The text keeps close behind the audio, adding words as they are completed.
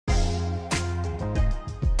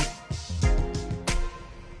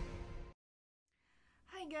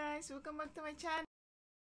guys, welcome back to my channel.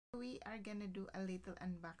 We are gonna do a little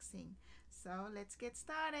unboxing, so let's get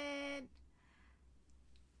started.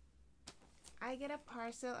 I get a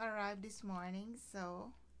parcel arrived this morning,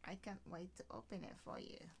 so I can't wait to open it for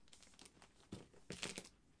you.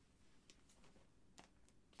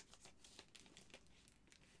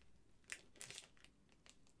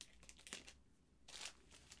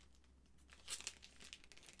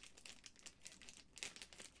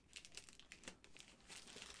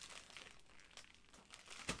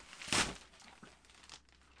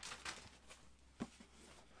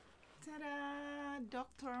 Ta-da!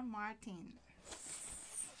 Dr. Martens.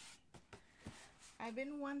 I've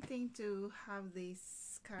been wanting to have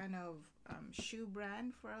this kind of shoe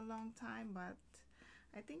brand for a long time, but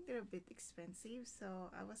I think they're a bit expensive, so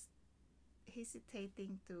I was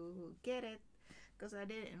hesitating to get it because I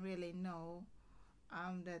didn't really know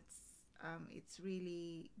that it's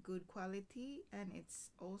really good quality, and it's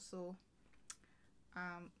also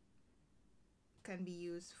can be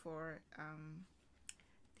used for the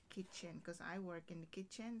kitchen, because I work in the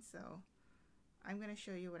kitchen. So I'm gonna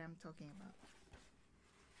show you what I'm talking about.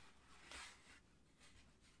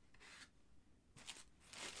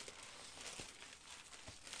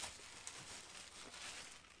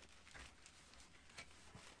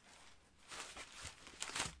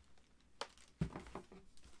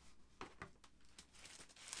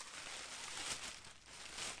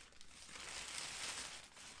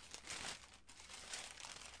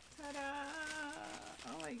 Ta-da!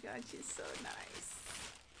 Oh my god, she's so nice.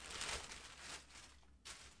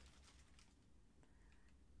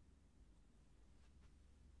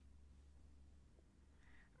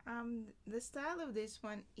 The style of this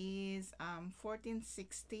one is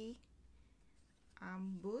 1460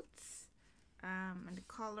 boots, and the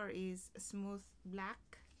color is smooth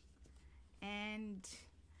black. And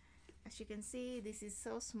as you can see, this is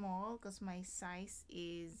so small because my size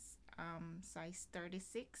is size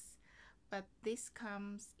 36, but this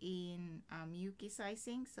comes in Yuki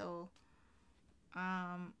sizing, so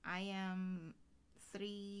I am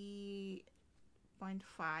 3.5.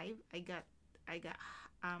 I got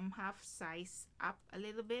half size up a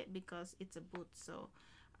little bit because it's a boot, so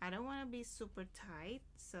I don't want to be super tight,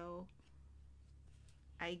 so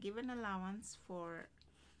I give an allowance for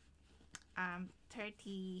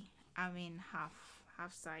 30,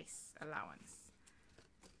 half size allowance.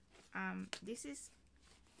 This is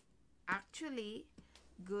actually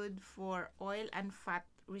good for oil and fat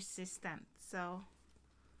resistant, so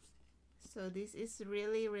this is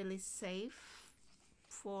really safe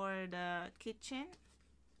for the kitchen,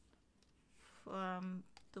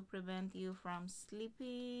 to prevent you from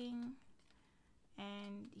sleeping.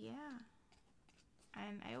 And yeah,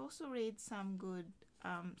 and I also read some good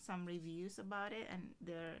some reviews about it, and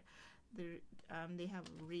they have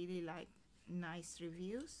really like nice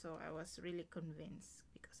reviews, so I was really convinced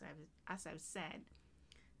because as I've said,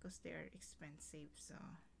 because they're expensive. So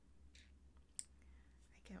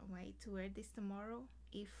I can't wait to wear this tomorrow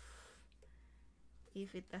if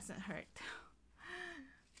it doesn't hurt.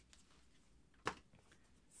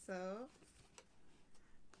 So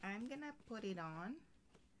I'm gonna put it on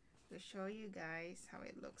to show you guys how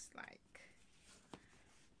it looks like.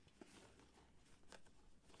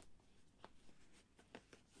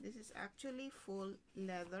 This is actually full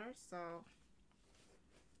leather, so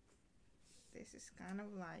this is kind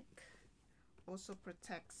of like also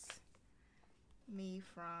protects me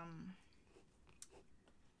from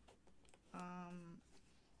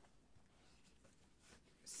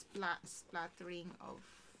splattering of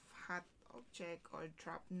hot object or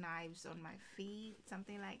drop knives on my feet,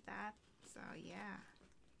 something like that. So yeah,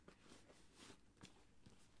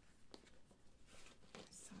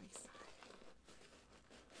 so excited.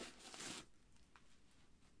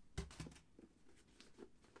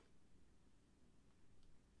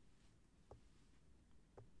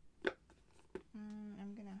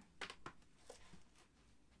 I'm gonna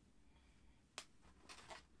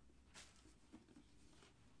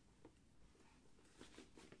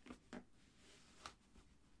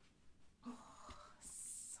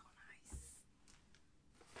so nice.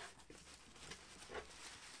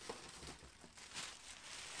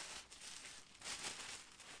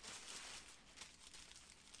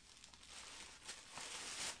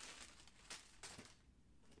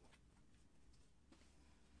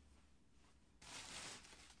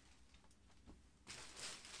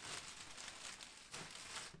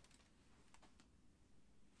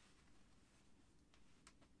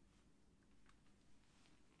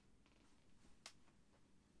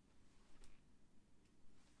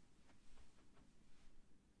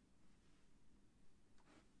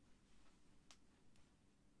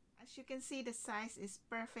 as you can see, the size is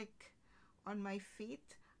perfect on my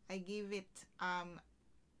feet. I give it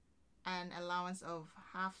an allowance of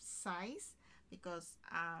half size because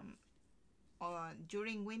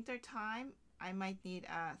during winter time I might need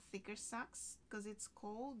thicker socks because it's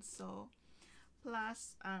cold. So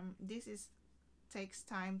plus this is takes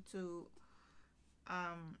time to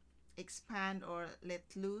expand or let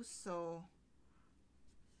loose, so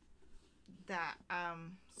that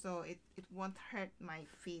so it won't hurt my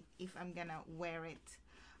feet if I'm gonna wear it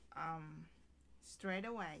straight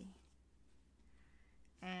away.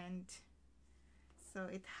 And so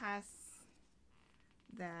it has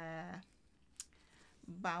the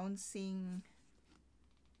bouncing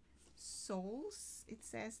soles, it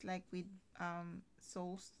says, like with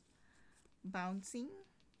soles bouncing,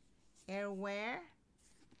 airwear,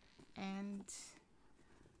 and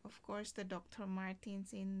of course the Dr.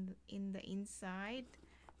 Martens in the inside.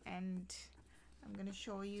 And I'm gonna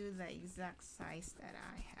show you the exact size that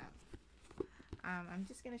I have. I'm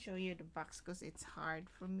just gonna show you the box because it's hard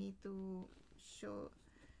for me to show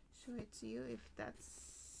it to you. If that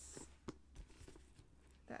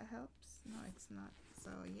helps. No, it's not. So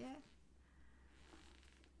yeah,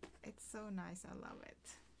 it's so nice. I love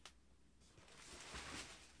it.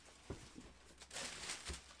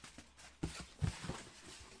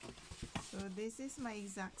 So this is my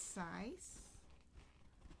exact size.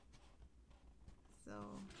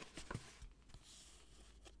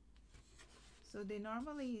 So they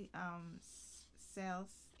normally sells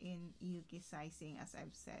in Yuki sizing, as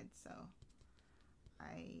I've said. So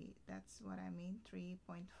that's what I mean,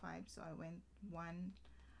 3.5. So I went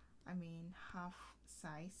half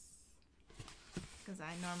size, because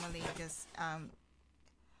I normally just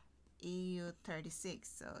EU 36,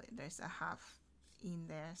 so there's a half in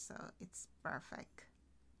there, so it's perfect.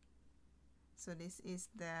 So this is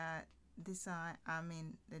the design,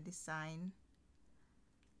 the design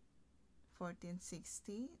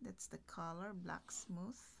 1460. That's the color, black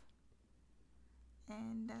smooth,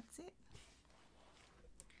 and that's it.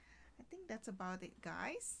 I think that's about it,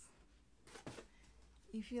 guys.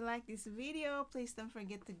 If you like this video, please don't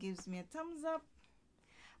forget to give me a thumbs up,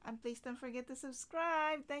 and please don't forget to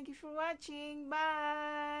subscribe. Thank you for watching.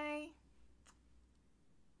 Bye.